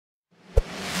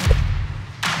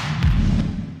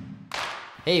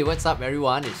Hey, what's up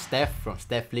everyone? It's Steph from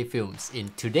Steph Films. In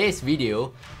today's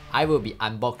video, I will be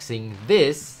unboxing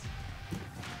this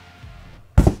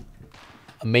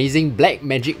amazing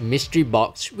Blackmagic mystery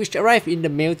box which arrived in the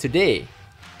mail today.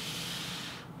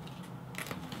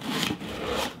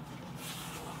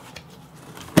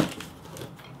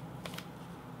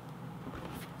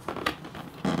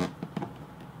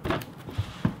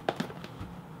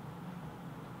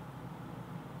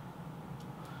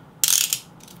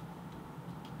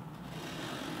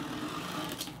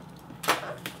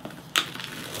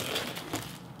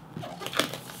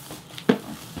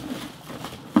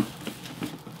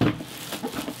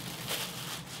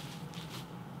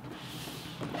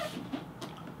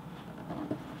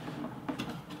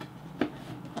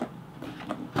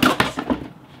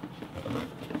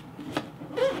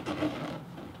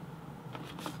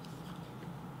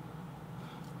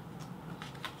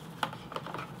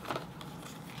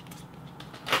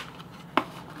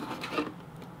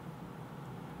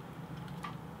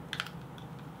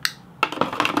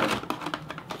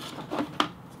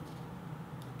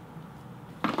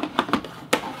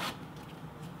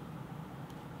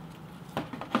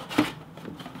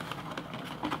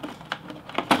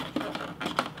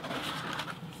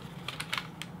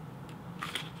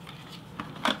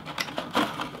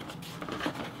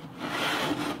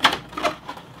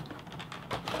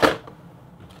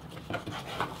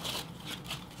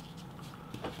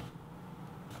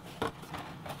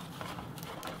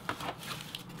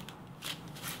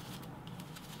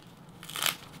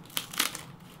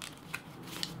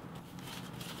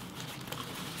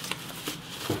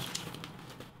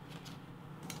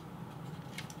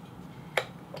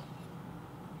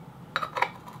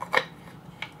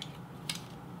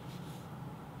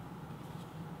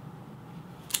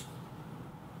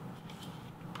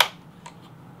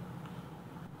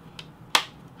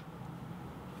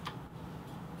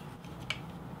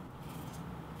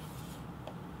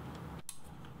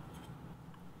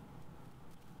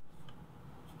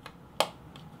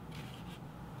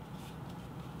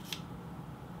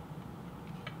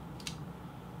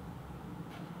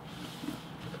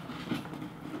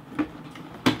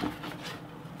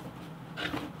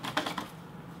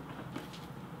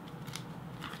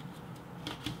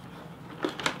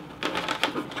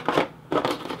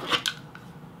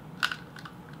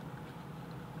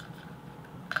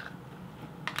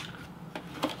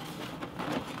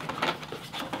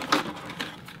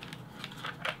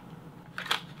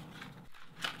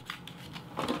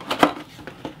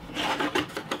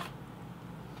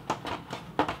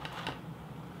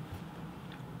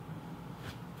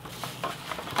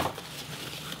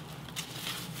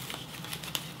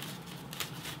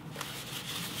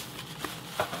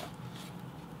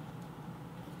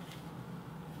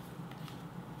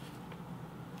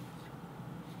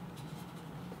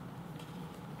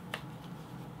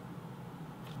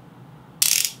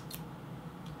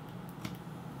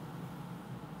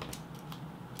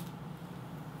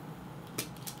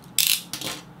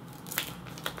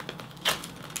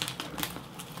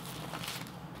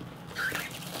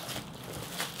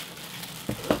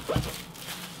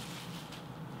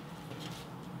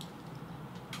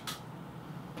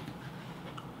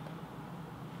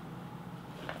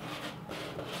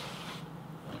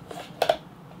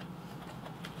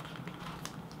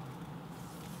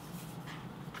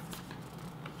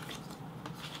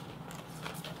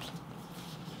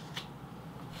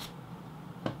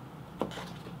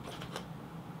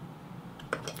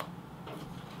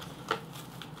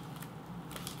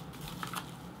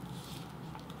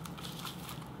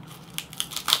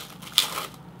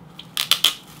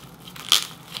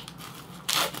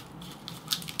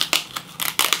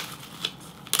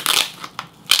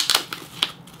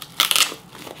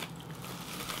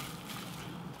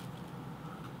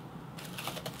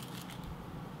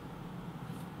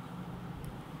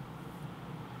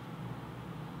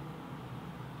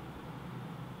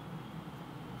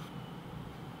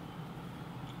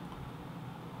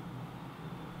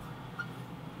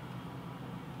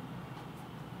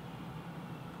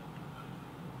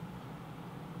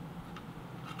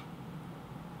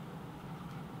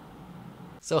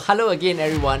 So hello again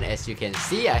everyone, as you can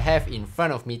see I have in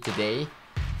front of me today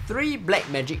 4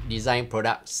 Blackmagic Design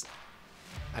products.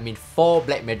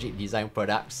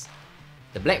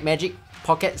 The Blackmagic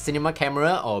Pocket Cinema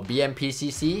Camera or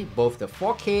BMPCC, both the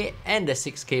 4K and the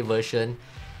 6K version,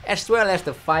 as well as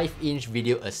the 5-inch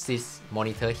video assist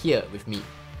monitor here with me.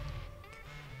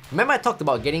 Remember I talked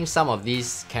about getting some of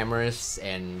these cameras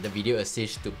and the video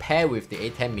assist to pair with the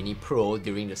Atem Mini Pro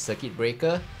during the circuit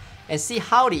breaker and see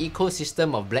how the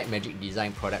ecosystem of Blackmagic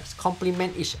Design products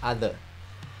complement each other.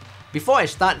 Before I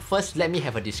start, first let me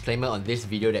have a disclaimer on this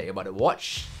video that you're about to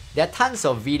watch. There are tons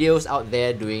of videos out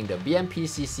there doing the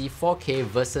BMPCC 4K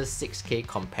versus 6K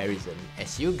comparison.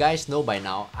 As you guys know by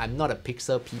now, I'm not a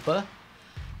pixel peeper.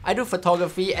 I do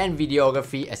photography and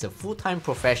videography as a full-time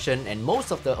profession, and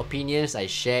most of the opinions I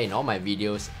share in all my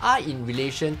videos are in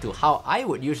relation to how I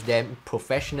would use them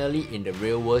professionally in the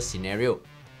real-world scenario.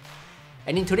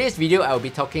 And in today's video, I will be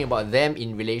talking about them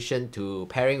in relation to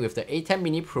pairing with the Atem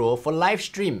Mini Pro for live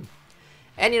stream.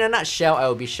 And in a nutshell, I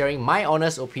will be sharing my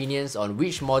honest opinions on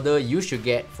which model you should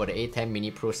get for the Atem Mini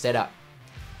Pro setup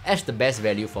as the best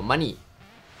value for money.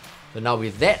 So now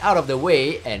with that out of the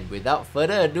way, and without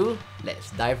further ado,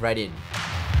 let's dive right in.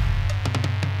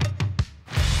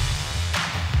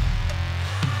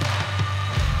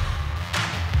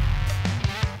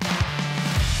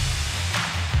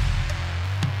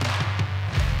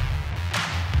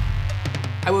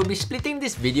 I will be splitting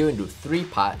this video into three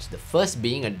parts, the first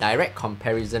being a direct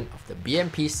comparison of the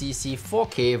BMPCC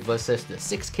 4K versus the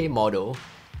 6K model,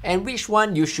 and which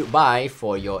one you should buy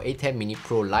for your Atem Mini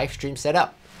Pro live stream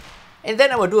setup. And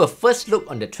then I will do a first look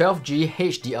on the 12G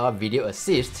HDR video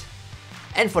assist.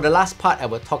 And for the last part, I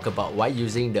will talk about why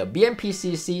using the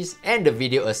BMPCCs and the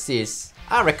video assists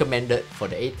are recommended for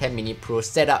the Atem Mini Pro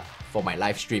setup for my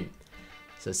live stream.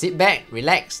 So sit back,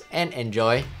 relax, and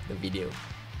enjoy the video.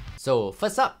 So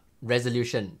first up,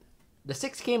 resolution. The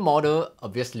 6K model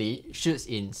obviously shoots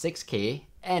in 6K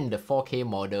and the 4K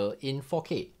model in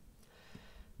 4K.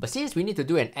 But since we need to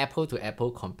do an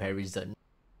apple-to-apple comparison,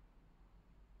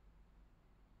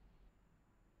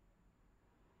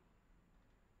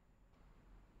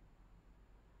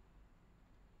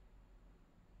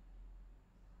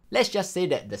 let's just say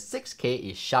that the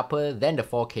 6K is sharper than the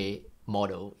 4K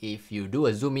model if you do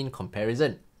a zoom-in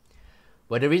comparison.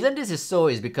 Well, the reason this is so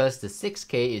is because the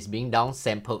 6K is being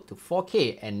downsampled to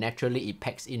 4K and naturally it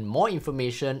packs in more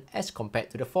information as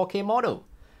compared to the 4K model.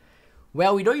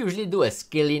 Well, we don't usually do a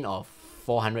scaling of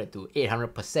 400 to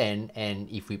 800%, and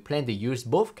if we plan to use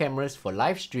both cameras for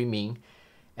live streaming,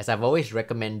 as I've always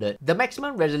recommended, the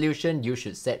maximum resolution you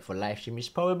should set for live stream is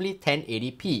probably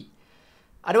 1080p.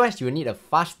 Otherwise, you will need a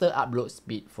faster upload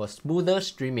speed for smoother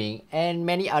streaming and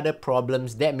many other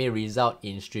problems that may result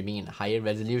in streaming in a higher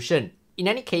resolution. In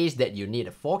any case that you need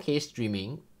a 4K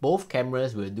streaming, both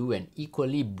cameras will do an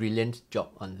equally brilliant job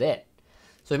on that.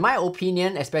 So in my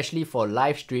opinion, especially for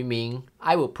live streaming,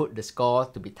 I will put the score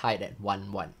to be tied at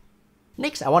 1-1.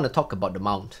 Next, I want to talk about the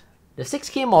mount. The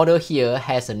 6K model here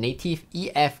has a native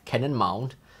EF Canon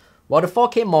mount, while the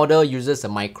 4K model uses a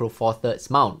micro four thirds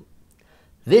mount.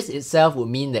 This itself would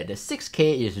mean that the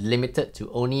 6K is limited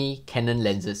to only Canon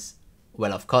lenses.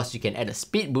 Well, of course, you can add a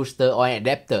speed booster or an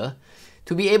adapter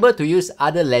to be able to use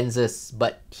other lenses,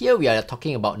 but here we are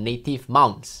talking about native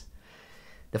mounts.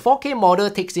 The 4K model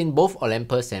takes in both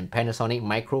Olympus and Panasonic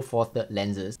micro four thirds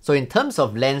lenses, so in terms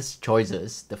of lens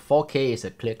choices, the 4K is a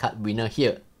clear-cut winner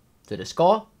here. So the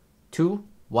score,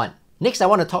 2-1. Next, I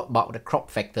want to talk about the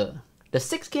crop factor. The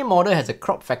 6K model has a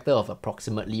crop factor of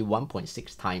approximately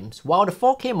 1.6 times, while the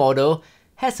 4K model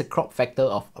has a crop factor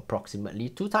of approximately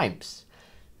 2 times.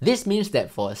 This means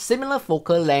that for a similar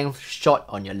focal length shot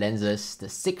on your lenses, the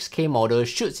 6K model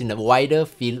shoots in a wider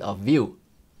field of view.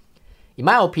 In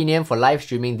my opinion, for live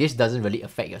streaming, this doesn't really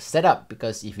affect your setup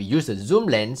because if you use a zoom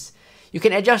lens, you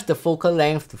can adjust the focal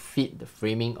length to fit the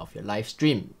framing of your live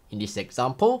stream. In this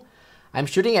example, I'm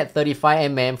shooting at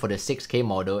 35mm for the 6K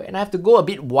model and I have to go a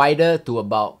bit wider to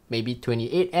about maybe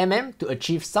 28mm to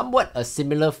achieve somewhat a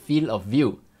similar field of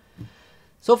view.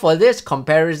 So for this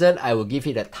comparison, I will give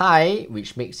it a tie,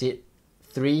 which makes it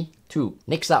 3-2.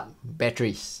 Next up,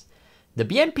 batteries. The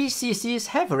BMPCCs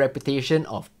have a reputation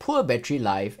of poor battery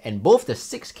life, and both the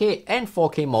 6K and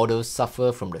 4K models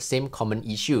suffer from the same common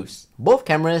issues. Both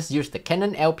cameras use the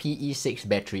Canon LPE6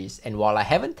 batteries, and while I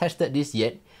haven't tested this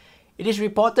yet, it is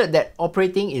reported that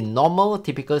operating in normal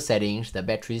typical settings, the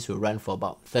batteries will run for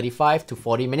about 35 to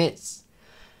 40 minutes.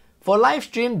 For live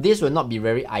stream, this will not be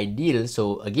very ideal,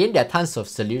 so again, there are tons of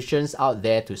solutions out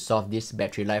there to solve these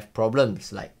battery life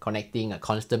problems, like connecting a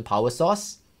constant power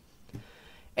source.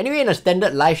 Anyway, in a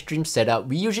standard live stream setup,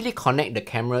 we usually connect the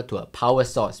camera to a power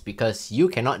source because you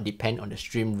cannot depend on the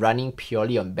stream running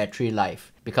purely on battery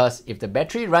life. Because if the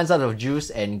battery runs out of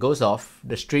juice and goes off,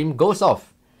 the stream goes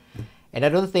off. And I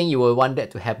don't think you will want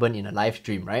that to happen in a live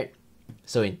stream, right?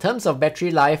 So in terms of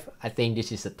battery life, I think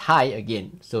this is a tie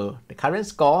again. So the current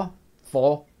score,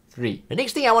 4-3. The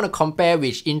next thing I want to compare,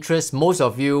 which interests most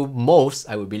of you most,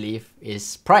 I would believe,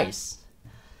 is price.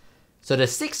 So the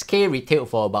 6K retailed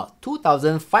for about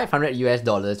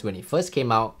 $2,500 when it first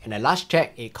came out, and at last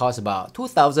check, it costs about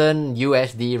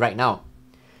 $2,000 right now.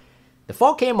 The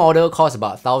 4K model cost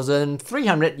about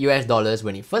 $1,300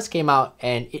 when it first came out,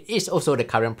 and it is also the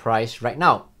current price right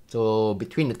now. So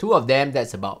between the two of them,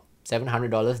 that's about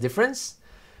 $700 difference,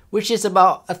 which is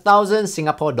about 1,000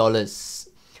 Singapore dollars.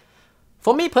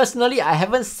 For me personally, I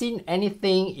haven't seen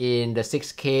anything in the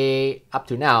 6K up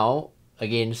to now,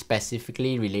 again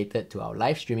specifically related to our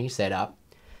live streaming setup,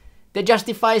 that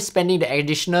justifies spending the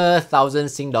additional 1,000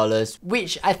 Sing dollars,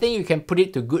 which I think you can put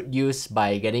it to good use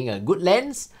by getting a good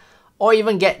lens or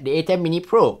even get the Atem Mini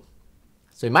Pro.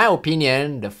 So in my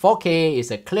opinion, the 4K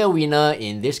is a clear winner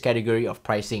in this category of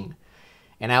pricing.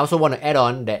 And I also want to add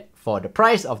on that for the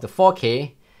price of the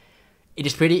 4K, it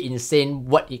is pretty insane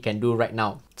what it can do right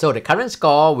now. So the current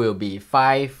score will be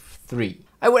 5-3.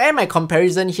 I would end my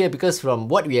comparison here because from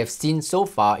what we have seen so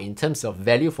far in terms of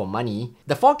value for money,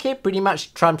 the 4K pretty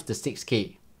much trumps the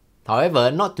 6K.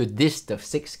 However, not to diss the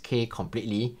 6K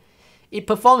completely, it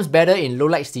performs better in low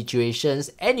light situations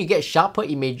and you get sharper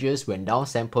images when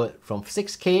downsampled from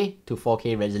 6K to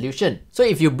 4K resolution. So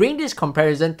if you bring this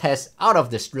comparison test out of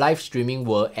the live streaming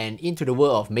world and into the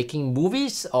world of making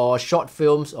movies or short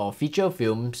films or feature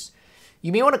films,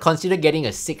 you may want to consider getting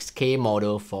a 6K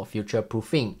model for future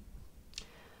proofing.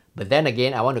 But then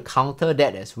again, I want to counter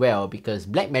that as well because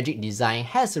Blackmagic Design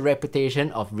has a reputation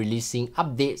of releasing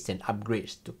updates and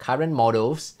upgrades to current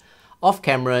models of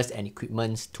cameras and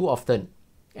equipments too often.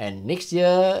 And next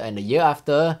year and the year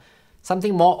after,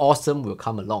 something more awesome will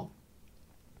come along.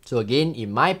 So again,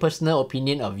 in my personal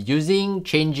opinion of using,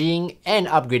 changing and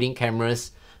upgrading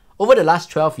cameras over the last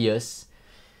 12 years,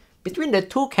 between the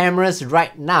two cameras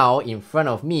right now in front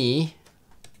of me,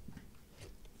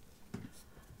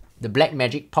 the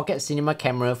Blackmagic Pocket Cinema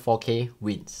Camera 4K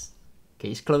wins.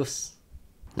 Case closed.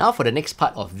 Now for the next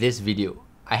part of this video,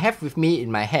 I have with me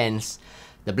in my hands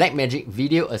the Blackmagic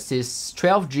Video Assist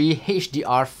 12G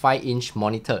HDR 5-inch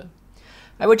monitor.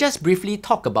 I will just briefly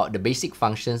talk about the basic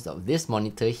functions of this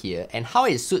monitor here and how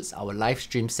it suits our live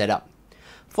stream setup.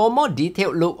 For a more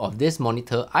detailed look of this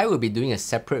monitor, I will be doing a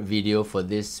separate video for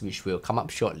this which will come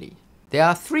up shortly. There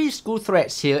are 3 screw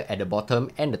threads here at the bottom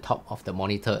and the top of the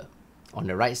monitor. On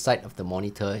the right side of the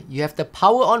monitor, you have the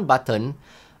power on button,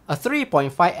 a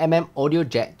 3.5mm audio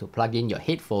jack to plug in your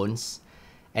headphones,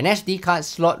 an SD card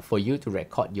slot for you to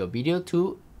record your video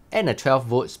to, and a 12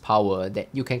 volts power that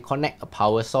you can connect a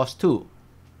power source to.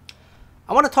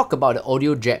 I want to talk about the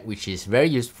audio jack, which is very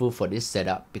useful for this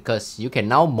setup because you can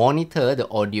now monitor the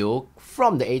audio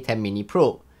from the Atem Mini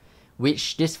Pro,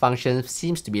 which this function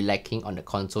seems to be lacking on the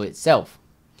console itself.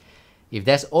 If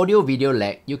there's audio-video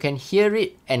lag, you can hear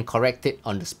it and correct it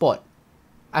on the spot.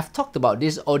 I've talked about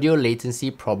this audio latency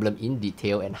problem in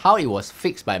detail and how it was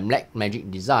fixed by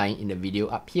Blackmagic Design in the video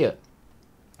up here.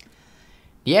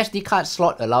 The SD card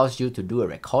slot allows you to do a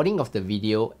recording of the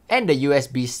video, and the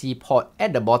USB-C port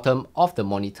at the bottom of the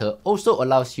monitor also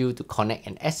allows you to connect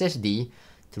an SSD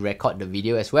to record the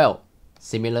video as well,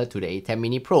 similar to the Atem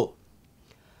Mini Pro.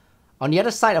 On the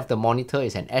other side of the monitor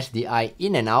is an SDI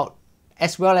in and out,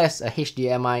 as well as a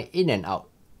HDMI in and out,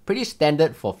 pretty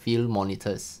standard for field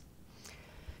monitors.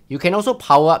 You can also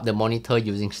power up the monitor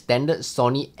using standard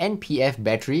Sony NPF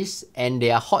batteries, and they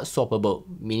are hot swappable,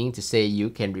 meaning to say you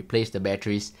can replace the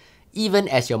batteries even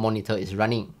as your monitor is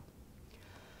running.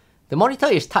 The monitor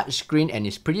is touchscreen and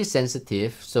is pretty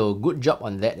sensitive, so good job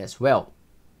on that as well.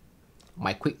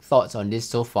 My quick thoughts on this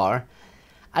so far: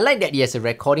 I like that it has a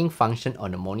recording function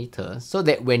on the monitor so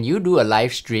that when you do a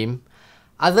live stream,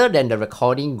 other than the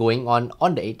recording going on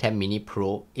the Atem Mini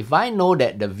Pro, if I know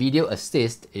that the Video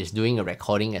Assist is doing a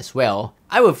recording as well,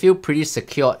 I will feel pretty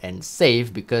secure and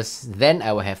safe because then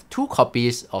I will have 2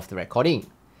 copies of the recording.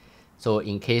 So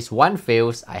in case one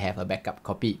fails, I have a backup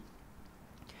copy.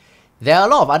 There are a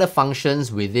lot of other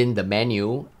functions within the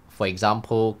menu, for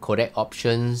example, codec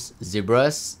options,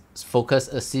 zebras, focus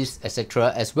assist,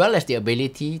 etc., as well as the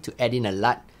ability to add in a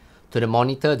LUT to the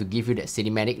monitor to give you that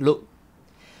cinematic look.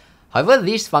 However,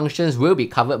 these functions will be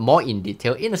covered more in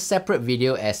detail in a separate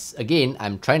video as, again,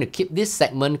 I'm trying to keep this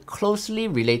segment closely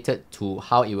related to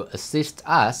how it will assist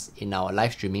us in our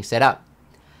live streaming setup.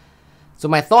 So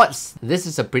my thoughts, this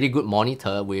is a pretty good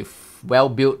monitor with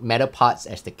well-built metal parts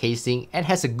as the casing and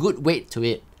has a good weight to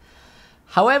it.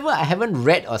 However, I haven't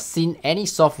read or seen any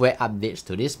software updates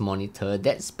to this monitor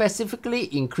that specifically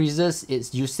increases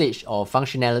its usage or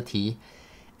functionality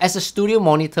as a studio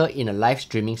monitor in a live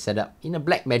streaming setup in a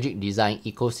Blackmagic Design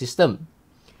ecosystem.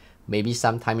 Maybe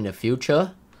sometime in the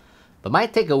future. But my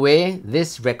takeaway,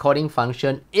 this recording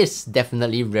function is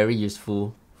definitely very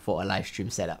useful for a live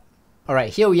stream setup.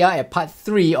 Alright, here we are at part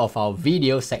 3 of our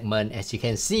video segment. As you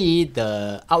can see,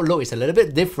 the outlook is a little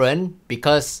bit different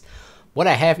because what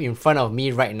I have in front of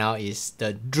me right now is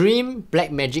the Dream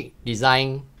Blackmagic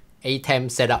Design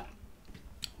Atem Setup.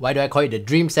 Why do I call it the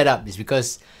Dream Setup? It's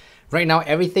because right now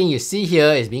everything you see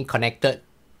here is being connected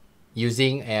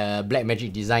using a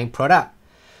Blackmagic Design product.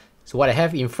 So what I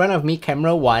have in front of me,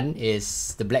 camera 1,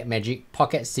 is the Blackmagic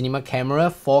Pocket Cinema Camera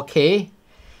 4K.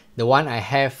 The one I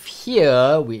have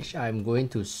here, which I'm going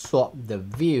to swap the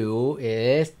view,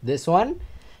 is this one.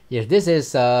 Yes, this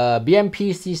is a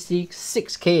BMPCC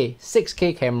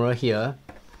 6K camera here.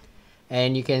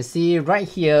 And you can see right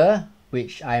here,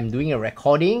 which I'm doing a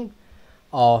recording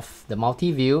of the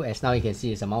multi-view. As now you can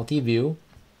see it's a multi-view.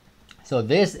 So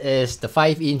this is the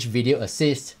 5-inch video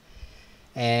assist.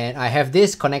 And I have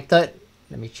this connected.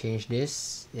 Let me change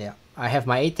this. Yeah, I have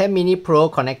my Atem Mini Pro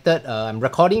connected. I'm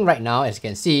recording right now, as you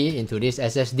can see, into this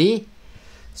SSD.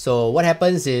 So what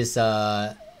happens is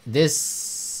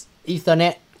this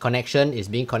Ethernet connection is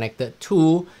being connected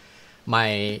to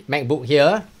my MacBook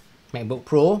here, MacBook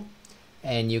Pro.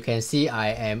 And you can see I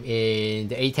am in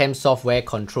the Atem software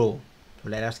control. So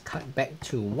let us cut back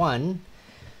to 1.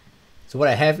 So what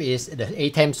I have is the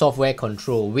Atem software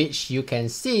control, which you can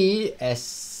see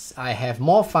as I have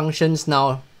more functions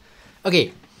now.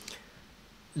 Okay,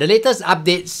 the latest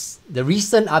updates, the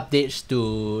recent updates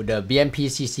to the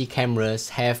BMPCC cameras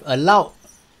have allowed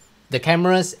the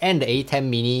cameras and the Atem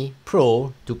Mini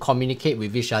Pro to communicate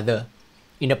with each other.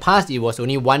 In the past, it was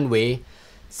only one way,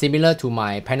 similar to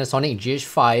my Panasonic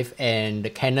GH5 and the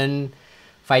Canon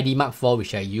 5D Mark IV,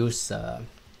 which I use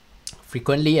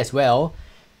frequently as well.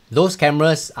 Those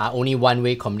cameras are only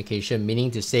one-way communication, meaning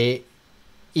to say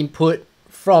input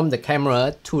from the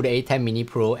camera to the Atem Mini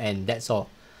Pro, and that's all.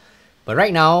 But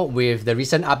right now, with the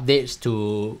recent updates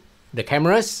to the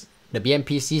cameras, the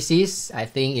BMPCCs, I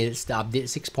think it's the update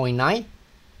 6.9.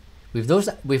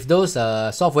 With those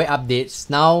software updates,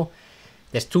 now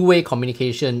there's two-way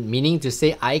communication, meaning to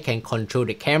say I can control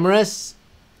the cameras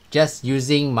just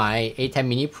using my Atem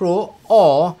Mini Pro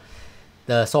or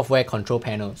the software control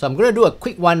panel. So I'm going to do a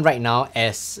quick one right now,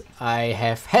 as I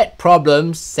have had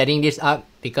problems setting this up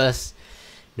because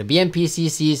the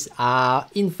BMPCCs are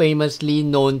infamously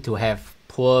known to have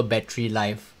poor battery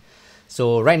life.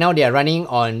 So right now they are running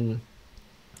on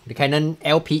the Canon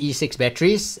LPE6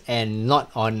 batteries and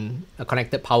not on a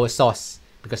connected power source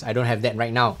because I don't have that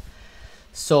right now.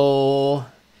 So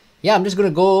yeah, I'm just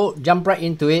going to jump right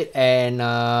into it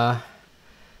and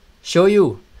show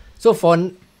you. So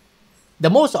for the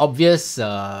most obvious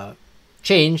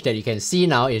change that you can see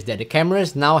now is that the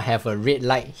cameras now have a red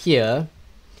light here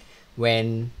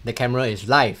when the camera is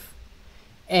live.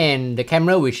 And the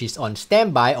camera which is on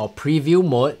standby or preview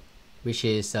mode, which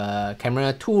is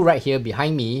camera 2 right here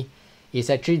behind me, there's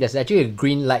actually a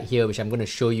green light here, which I'm going to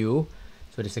show you.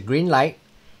 So there's a green light.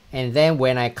 And then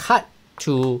when I cut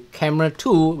to camera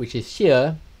 2, which is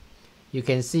here, you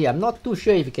can see, I'm not too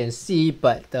sure if you can see,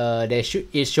 but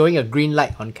it's showing a green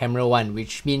light on camera 1,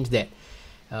 which means that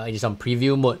it is on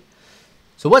preview mode.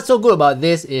 So what's so good about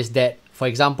this is that, for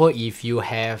example, if you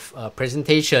have a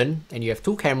presentation and you have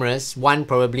two cameras, one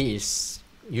probably is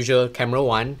usual camera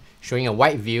 1 showing a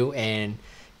wide view, and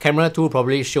camera 2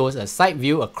 probably shows a side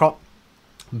view, a crop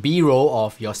B-roll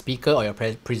of your speaker or your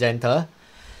presenter,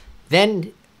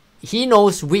 then he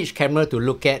knows which camera to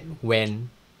look at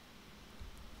when.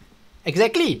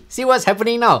 Exactly. See what's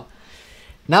happening now?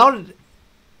 Now,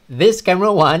 this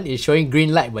camera 1 is showing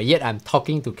green light, but yet I'm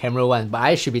talking to camera 1, but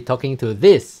I should be talking to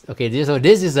this. Okay, so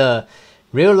this is a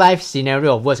real life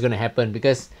scenario of what's going to happen,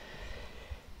 because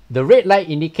the red light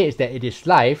indicates that it is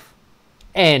live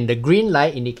and the green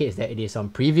light indicates that it is on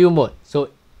preview mode. So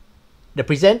the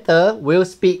presenter will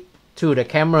speak to the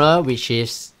camera, which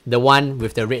is the one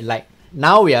with the red light.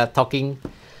 Now we are talking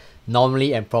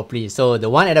normally and properly. So the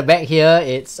one at the back here,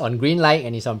 it's on green light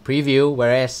and it's on preview,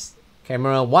 whereas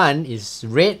camera 1 is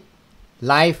red,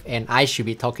 live, and I should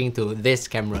be talking to this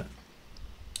camera.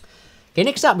 Okay,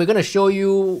 next up we're going to show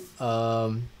you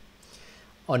on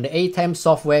the Atem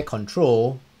software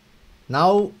control.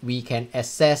 Now we can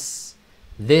access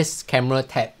this camera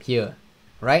tab here,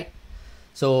 right?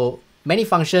 So many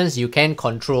functions you can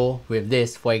control with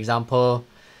this. For example,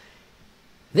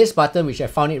 this button, which I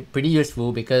found it pretty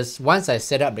useful because once I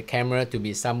set up the camera to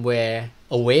be somewhere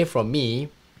away from me,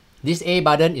 this A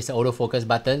button is the autofocus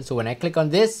button. So when I click on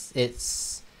this,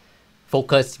 it's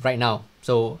focused right now.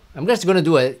 So I'm just going to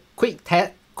do a quick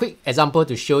example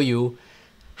to show you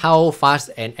how fast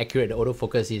and accurate the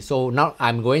autofocus is. So now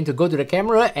I'm going to go to the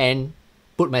camera and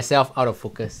put myself out of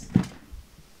focus.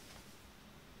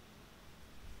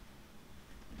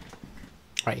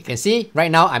 Right, you can see right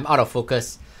now I'm out of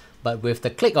focus. But with the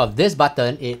click of this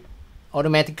button, it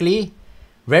automatically,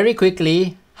 very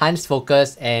quickly, enhance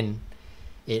focus and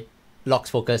it locks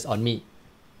focus on me.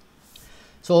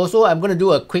 So also I'm going to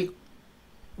do a quick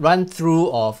run through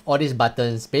of all these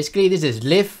buttons. Basically this is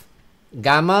lift,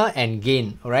 gamma and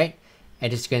gain, alright?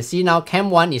 And as you can see now, cam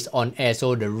 1 is on air,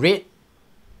 so the red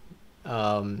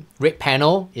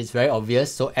panel is very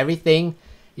obvious, so everything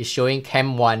is showing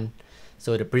cam 1.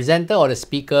 So the presenter or the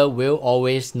speaker will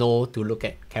always know to look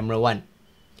at camera 1.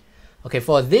 Okay,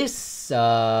 for this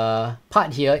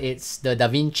part here, it's the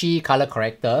DaVinci color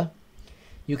corrector.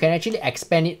 You can actually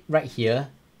expand it right here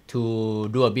to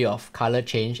do a bit of color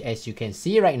change. As you can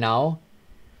see right now,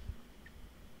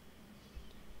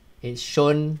 it's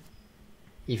shown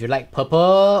if you like purple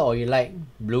or you like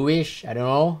bluish, I don't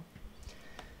know.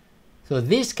 So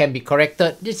this can be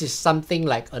corrected. This is something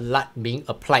like a LUT being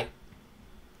applied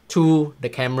to the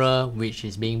camera which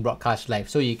is being broadcast live.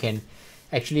 So you can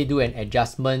actually do an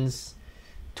adjustments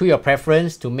to your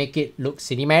preference to make it look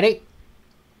cinematic.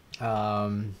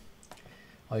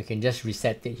 Or you can just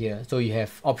reset it here. So you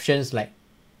have options like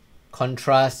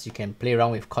contrast. You can play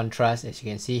around with contrast. As you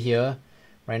can see here,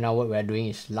 right now what we're doing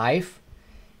is live.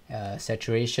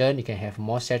 Saturation, you can have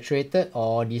more saturated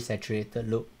or desaturated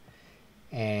look.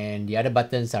 And the other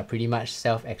buttons are pretty much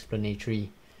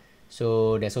self-explanatory.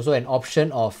 So there's also an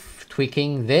option of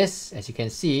tweaking this. As you can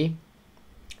see,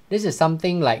 this is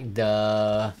something like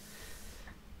the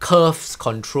curves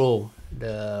control.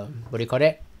 What do you call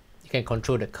that? You can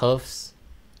control the curves.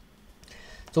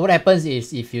 So what happens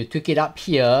is if you tweak it up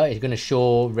here, it's going to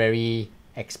show very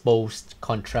exposed,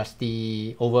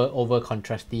 contrasty, over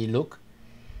contrasty look.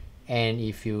 And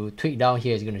if you tweak down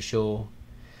here, it's going to show.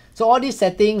 So all these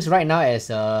settings right now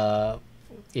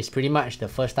is pretty much the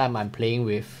first time I'm playing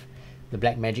with the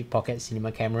Blackmagic Pocket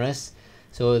Cinema cameras.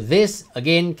 So this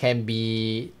again can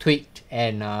be tweaked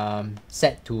and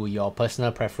set to your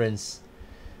personal preference.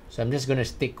 So I'm just going to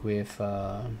stick with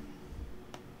I'm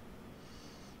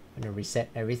going to reset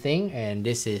everything, and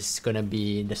this is going to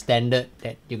be the standard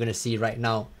that you're going to see right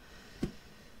now.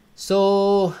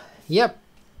 So yep,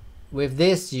 with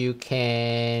this you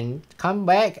can come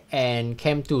back and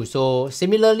cam 2. So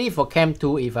similarly for cam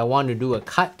 2, if I want to do a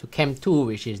cut to cam 2,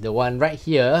 which is the one right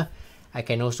here, I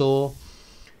can also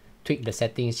tweak the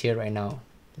settings here right now,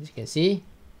 as you can see,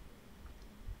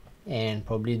 and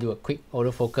probably do a quick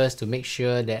autofocus to make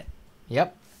sure that,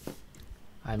 yep,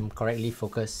 I'm correctly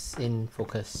in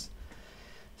focus.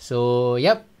 So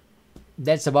yep,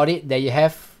 that's about it. There you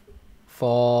have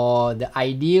for the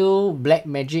ideal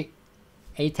Blackmagic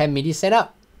Atem Mini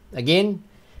setup. Again,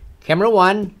 camera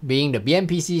 1 being the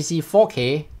BMPCC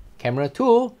 4K, camera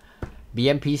 2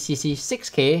 BMPCC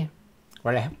 6K.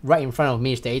 Right in front of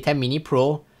me is the Atem Mini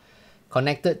Pro,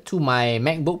 connected to my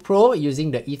MacBook Pro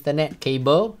using the Ethernet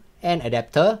cable and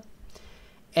adapter.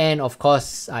 And of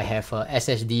course, I have a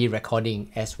SSD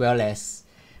recording, as well as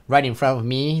right in front of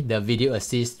me the video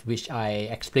assist, which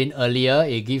I explained earlier.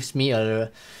 It gives me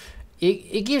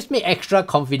extra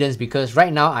confidence because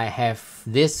right now I have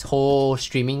this whole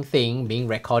streaming thing being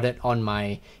recorded on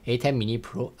my Atem Mini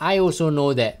Pro. I also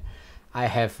know that I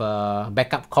have a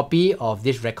backup copy of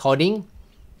this recording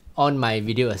on my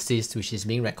video assist, which is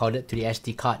being recorded to the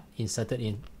SD card inserted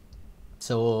in.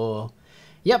 So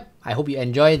yep, I hope you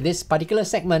enjoyed this particular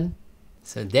segment.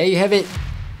 So there you have it,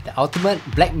 the ultimate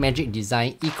Blackmagic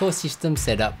Design ecosystem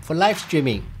setup for live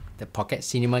streaming, the Pocket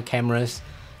Cinema cameras,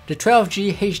 the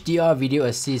 12G HDR video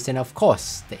assist, and of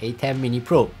course the Atem Mini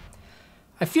Pro.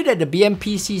 I feel that the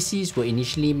BMPCCs were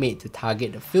initially made to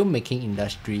target the filmmaking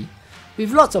industry,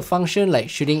 with lots of function like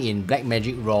shooting in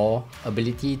Blackmagic RAW,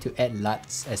 ability to add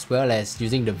LUTs, as well as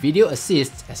using the video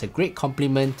assist as a great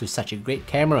complement to such a great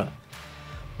camera.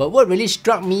 But what really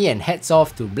struck me, and hats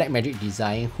off to Blackmagic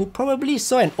Design, who probably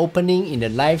saw an opening in the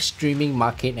live streaming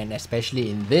market, and especially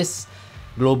in this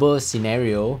global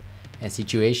scenario and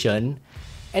situation,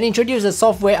 and introduced a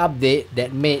software update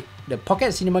that made the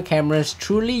Pocket Cinema cameras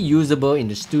truly usable in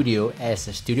the studio as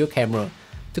a studio camera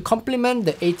to complement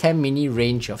the Atem Mini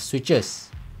range of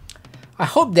switches. I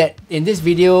hope that in this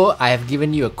video I have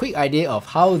given you a quick idea of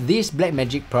how these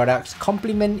Blackmagic products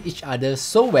complement each other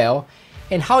so well,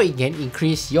 and how it can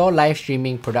increase your live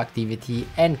streaming productivity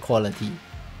and quality.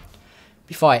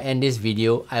 Before I end this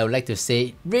video, I would like to say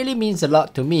it really means a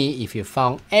lot to me if you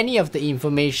found any of the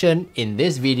information in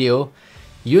this video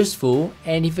useful,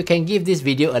 and if you can give this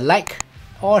video a like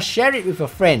or share it with your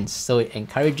friends, so it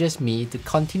encourages me to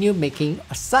continue making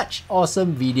such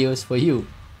awesome videos for you.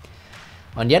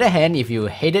 On the other hand, if you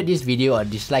hated this video or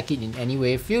dislike it in any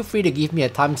way, feel free to give me a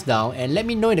thumbs down and let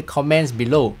me know in the comments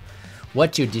below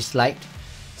what you disliked,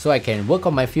 so I can work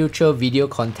on my future video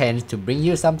content to bring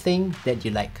you something that you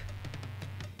like.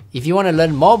 If you want to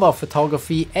learn more about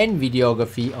photography and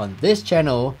videography on this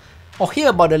channel, or hear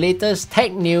about the latest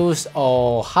tech news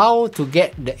or how to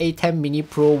get the Atem Mini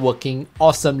Pro working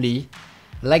awesomely,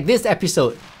 like this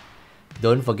episode,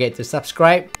 don't forget to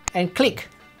subscribe and click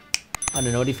on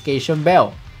the notification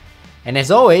bell. And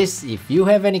as always, if you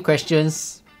have any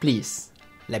questions, please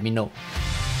let me know.